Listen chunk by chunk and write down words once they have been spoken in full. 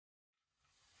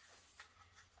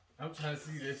I'm trying to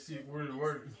see that shit really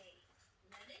working.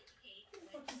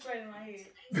 What you spraying in my head?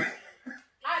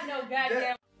 I know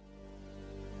goddamn.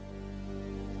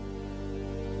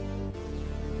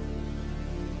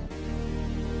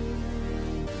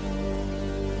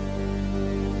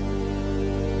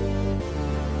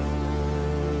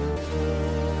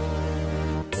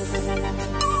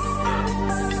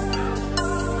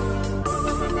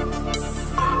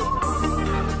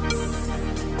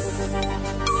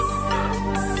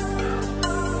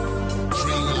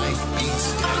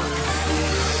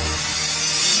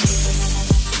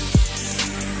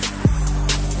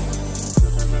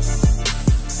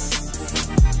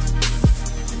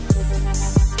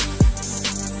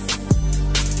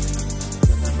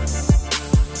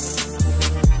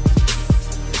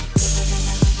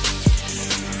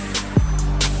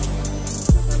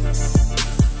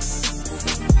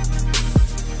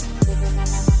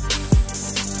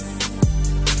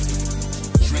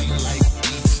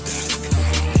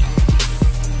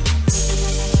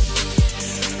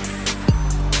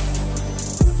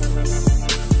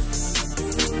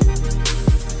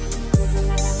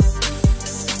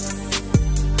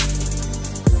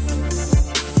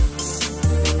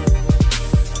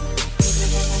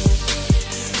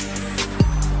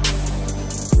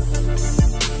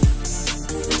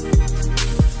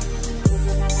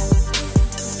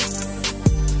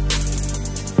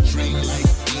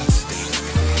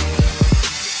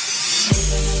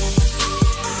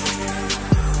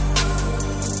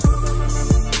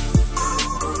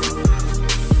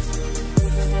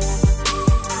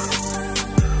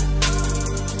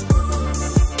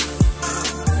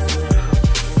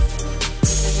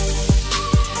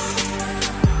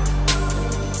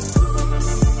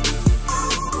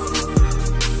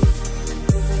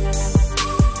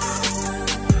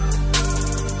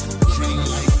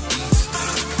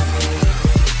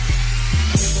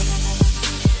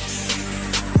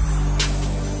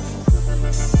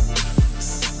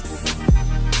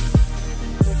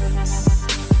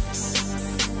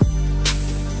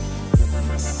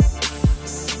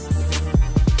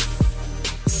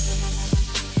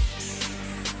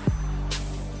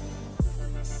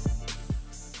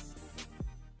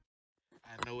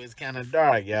 It's kind of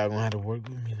dark. Y'all gonna have to work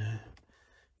with me now.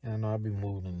 Y'all know I be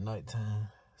moving in the nighttime.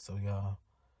 So y'all,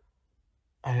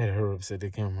 I had to hurry up, set the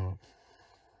camera up.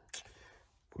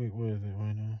 Quick, where is it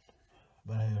right now?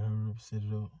 But I had to hurry up, set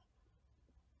it up.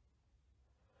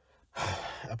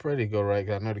 I pray they go right,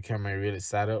 because I know the camera ain't really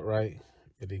set up right.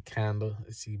 But it kinda,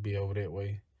 she be over that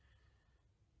way.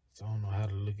 So I don't know how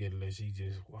to look at it unless she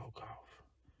just walk off.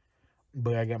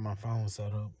 But I got my phone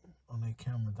set up on that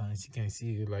camera thing. She can't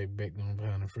see it like back down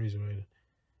behind the refrigerator.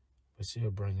 But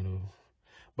she'll bring it up.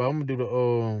 But I'm gonna do the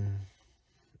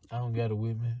I don't got it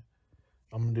with me.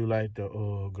 I'm gonna do like the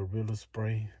gorilla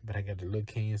spray, but I got the little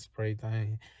can spray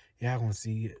thing. Y'all gonna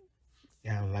see it.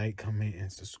 Y'all like, comment,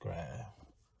 and subscribe.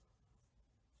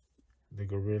 The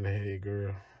gorilla head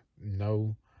girl.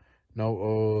 No,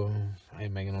 I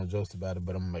ain't making no jokes about it,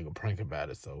 but I'm gonna make a prank about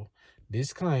it. So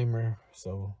disclaimer.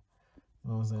 So you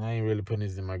know what I'm saying? I ain't really putting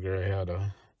this in my girl hair though.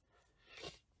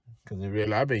 Cause in real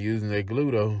life, I've been using that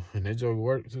glue though, and that joke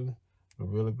worked too.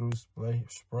 Gorilla glue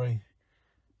spray.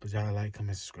 But y'all like,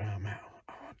 comment, subscribe, I'm out.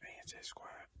 Oh man, just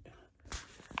quiet.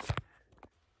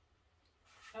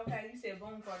 Okay, you said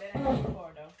boom card. That ain't boom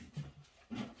card though.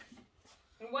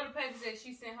 And what the paper said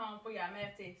she sent home for y'all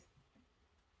math test?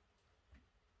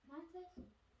 Math test?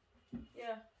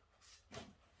 Yeah.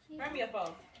 Bring me a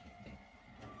phone.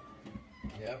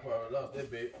 Yeah, I probably lost that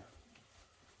bit.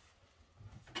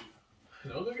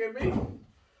 Don't look at me.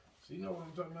 She know what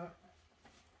I'm talking about.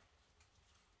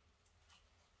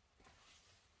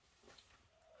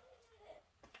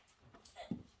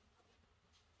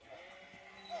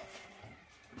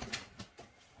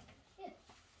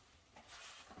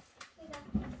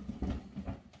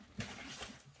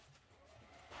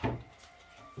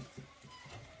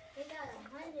 We got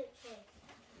 100 kids.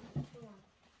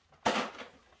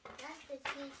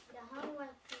 That's the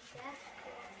homework piece. That's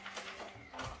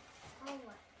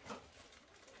homework.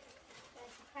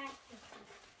 That's practice.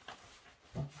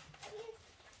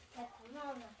 That's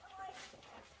homework.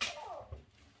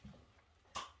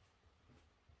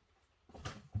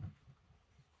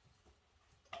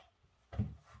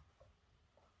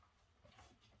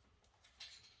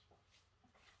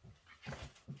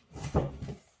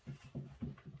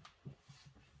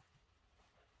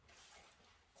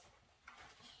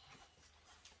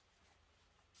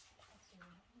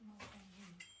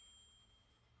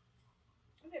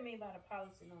 What do you mean by the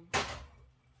policy number?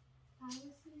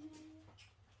 Policy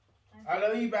number? I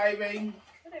love you, baby.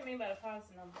 What do you mean by the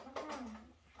policy number?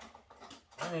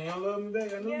 Hey, you don't love me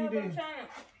back? I knew Yeah, you but I'm did. trying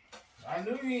to. I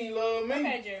knew you ain't love me.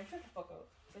 Okay, Jeremy, shut the fuck up.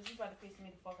 Because you about to piss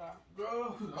me the fuck off.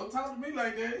 Bro, don't talk to me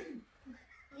like that.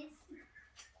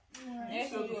 I'm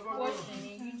asking you a question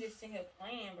and you just sit here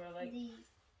playing, bro. Like, the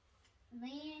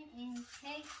land and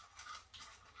cake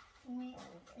went.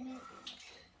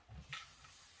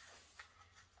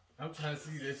 I'm trying to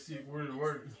see that shit really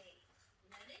work.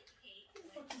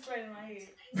 what you sprayed in my head?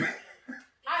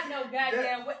 I know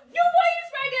goddamn what. You boy, you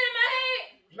sprayed that in my head?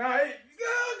 Nah,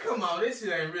 girl, come on. This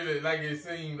shit ain't really like it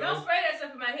seemed, though. Don't spray that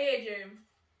stuff in my head, Jeremy.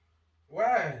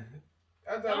 Why?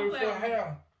 I thought Don't it was play for with me.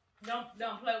 hair.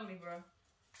 Don't play with me, bro.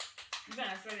 You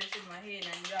trying to spray that shit in my head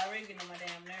now. You already getting on my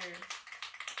damn nerves.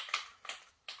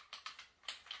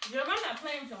 Jeremy, I'm not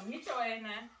playing with you. Hit your ass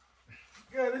now.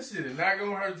 Girl, this shit is not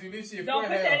gonna hurt you. This shit Don't for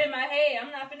put hair. that in my head.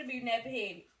 I'm not finna be nappy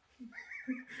headed.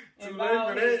 Too late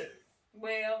for that.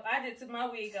 Well, I just took my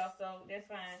wig off, so that's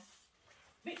fine.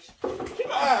 Bitch, keep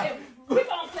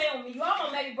on playing with me. You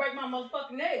almost made me break my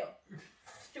motherfucking nail.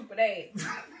 Stupid ass.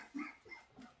 Girl,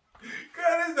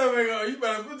 this don't make sense. You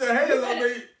better put your hands on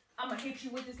me. I'm gonna hit you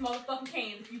with this motherfucking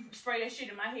can if you spray that shit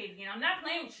in my head again. I'm not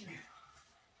playing with you.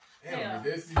 Damn, Yeah.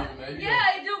 that's you now.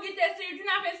 Yeah, it do get that serious. You're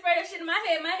not gonna spray that shit in my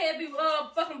head. My head be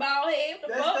fucking bald head. What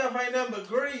the That fuck? stuff ain't nothing but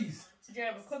grease.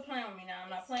 Jeremy, quit playing with me now. I'm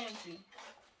not playing with you.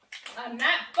 I'm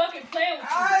not fucking playing with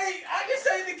you. I can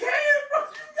say the can, bro. I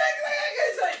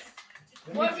can say.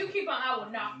 Well, if you keep on, I will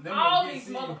knock Let me all get these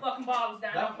you. motherfucking bottles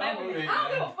down. Don't play with me. That- I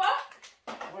don't give a fuck.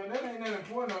 Well, that ain't nothing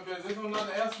important up there. There's gonna not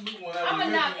the absolute one. I'm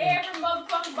gonna knock every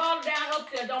motherfucking bottle down up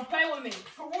there. Don't play with me.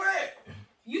 For what?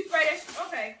 You spray that shit.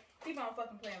 Okay. Keep on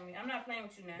fucking playing with me. I'm not playing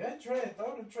with you now. That trash.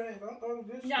 Throw the trash. Don't throw the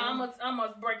good No, stuff. I'm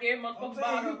gonna break every I'm motherfucking saying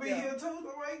bottle you up be there. here too.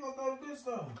 So why you gonna throw the good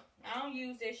stuff? I don't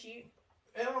use that shit.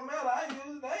 It don't matter. I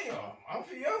use damn. I'm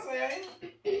fiancé, ain't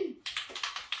it?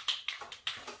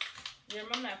 Yeah,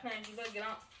 I'm not playing with you. Let's get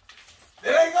on. It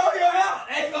ain't go to your house.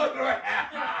 Ain't go to your house.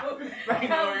 Ain't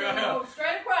go to your house.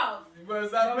 Straight across. You better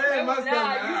stop playing my stuff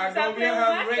now. I go to your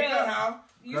house and break your house.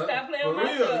 You stop playing with For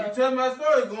my real, stuff. you tell my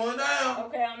story, it's going down.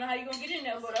 Okay, I don't know how you gonna get in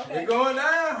there, but okay. It's going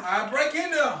down. I break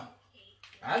in there.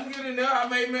 I can get in there. I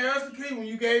made my ass a key when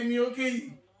you gave me your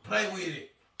key. Play with it.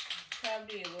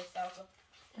 Probably did, little stalker.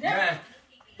 Nah.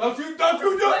 Don't you do it. Don't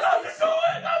do it. Don't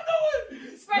do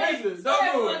it. Spray Listen,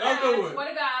 don't do it. Don't do I swear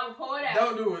to God, I will pour it out.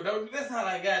 Don't do it. Don't. That's all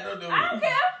I got. Don't do it. I don't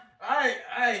care.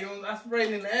 I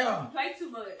sprayed in the air. Play too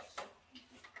much.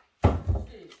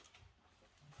 Shit.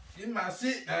 Get my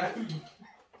shit now.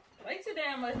 Play too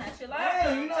damn much now. Chill out.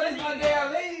 Hey, you know this my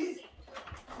damn lead.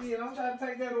 See, I'm trying to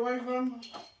take that away from you.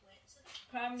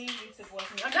 Probably need you to watch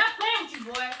me. I'm not playing with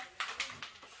you, boy.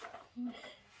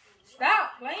 Stop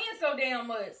playing so damn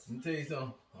much. Let me tell you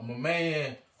something. I'm a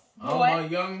man. Boy. I'm a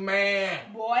young man.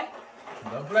 Boy.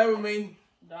 Don't play with me.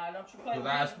 Nah, don't you play with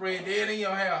Because I me. sprayed dead in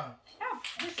your hair. How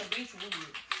this a bitch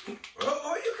weird.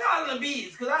 Oh, you calling a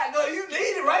bitch? Because I go, you need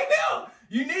it right now.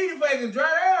 You need it fucking dry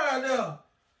air out there.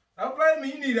 Don't play with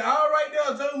me. You need it all right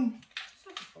there, too.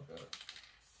 Shut the fuck up.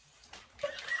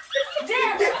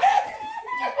 Jeremy.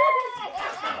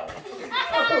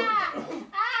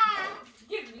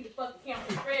 Give me the fucking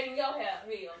camera spread in your hair.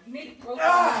 Hell, you need to grow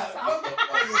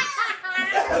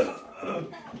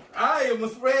I am a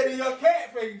spread in your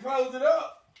cat face and close it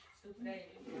up. Stupid ass.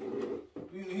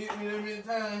 You done hit me that many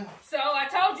times. So I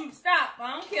told you to stop.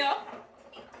 I don't care.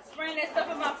 Spraying that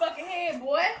stuff in my fucking head,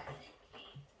 boy.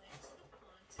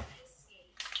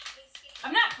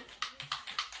 I'm not.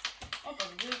 I'm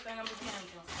fucking good thing I'm playing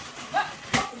with you. What? I'm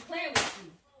fucking playing with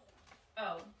you.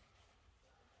 Oh.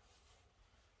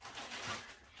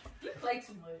 You play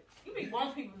too much. You be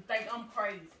wanting people to think I'm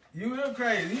crazy. You real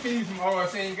crazy. You need some oil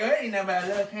girl. Ain't nobody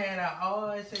little can of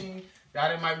oil scene.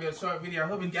 Thought it might be a short video. I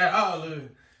hope you got all of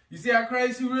it. You see how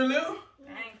crazy she really live?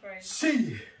 I ain't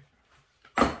crazy. Shit.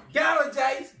 Got her,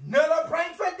 Jace. Another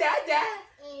prank for Dada.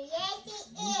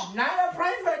 Not a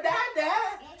prank for Dada.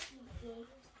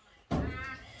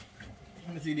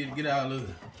 Let me see if get all of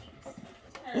it.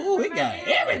 Ooh, we got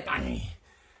everything.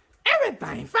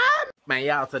 Everything. Fine. Man,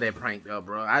 y'all to that prank though,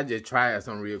 bro. I just tried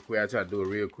something real quick. I tried to do it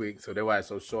real quick, so that's why it's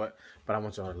so short. But I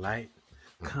want y'all to like,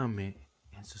 comment,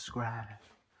 and subscribe.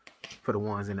 For the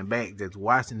ones in the back that's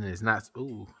watching and it's not,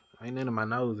 ooh, ain't none of my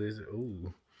nose, is it?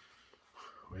 Ooh.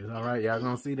 Well, it's all right. Y'all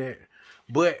gonna see that.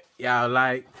 But y'all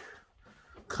like,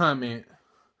 comment,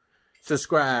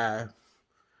 subscribe,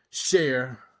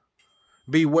 share,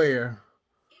 beware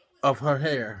of her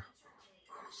hair.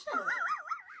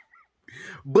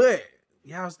 But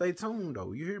y'all stay tuned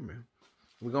though. You hear me?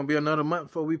 We're gonna be another month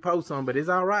before we post something, but it's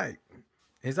all right.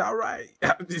 It's all right.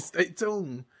 Y'all just stay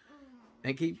tuned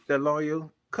and keep the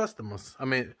loyal customers. I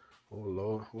mean, oh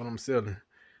Lord, what I'm selling.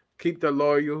 keep the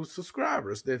loyal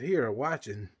subscribers that here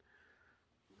watching.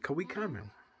 Cause we coming.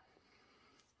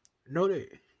 Know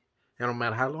that. It don't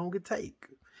matter how long it take.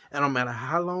 It don't matter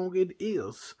how long it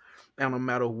is. It don't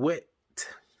matter what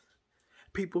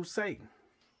people say.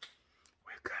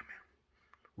 We're coming.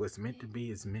 What's meant to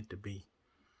be is meant to be.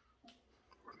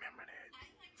 Remember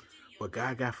that. What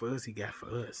God got for us, he got for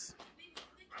us.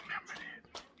 Remember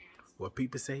that. What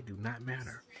people say do not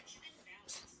matter.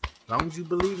 As long as you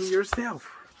believe in yourself,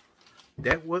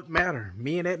 that what matter.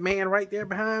 Me and that man right there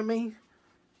behind me.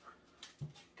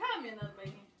 Come in, little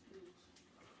baby.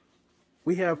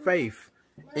 We have faith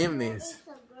in this. It's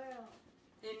a girl.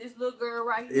 And this little girl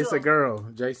right here. It's a girl.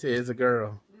 Jay said it's a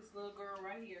girl. This little girl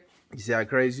right here. You see how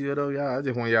crazy it is though, y'all? I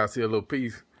just want y'all to see a little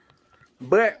piece.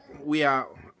 But we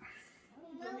out.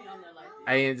 Put me on there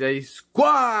like that. A&J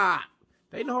squad.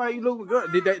 They know how you look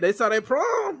good. Did they saw that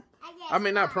prom? I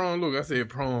mean not prom look, I said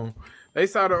prom. They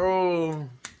saw the old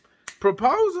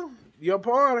proposal, your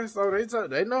party, so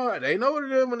they know what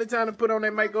it is when they trying to put on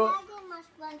their makeup.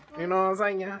 You know what I'm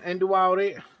saying, yeah? And do all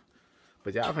that.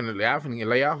 But y'all finna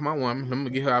lay off my woman. Let me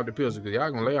get her out the picture because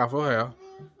y'all gonna lay off her hair.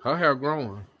 Her hair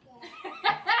growing.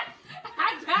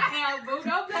 I got hair, boo.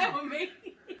 Don't play with me.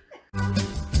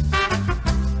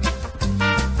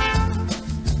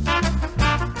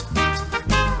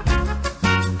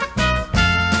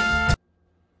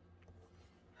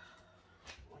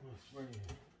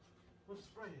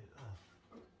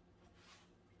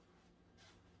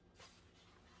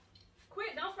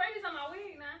 Quit, don't spray this on my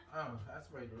wig now. Oh, I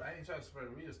sprayed it. I ain't trying to spray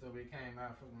the real stuff, but it came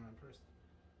out from my person.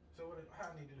 So how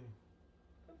I need to do?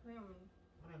 Don't play with me.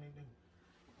 What I need to do?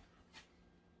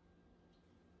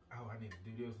 Oh, I need to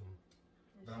do this one.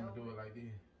 But I'm gonna do it like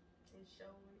this. And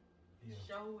show it. Yeah.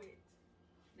 Show it.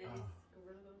 That Oh. it's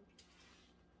gorilla.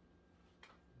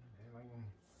 Like one.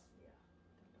 Yeah.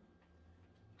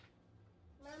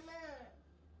 Mama.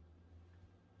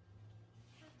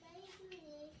 How can you do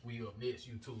this? We up next,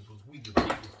 YouTubers. We the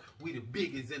biggest. We the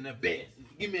biggest and the best.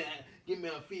 Give me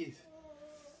a fist.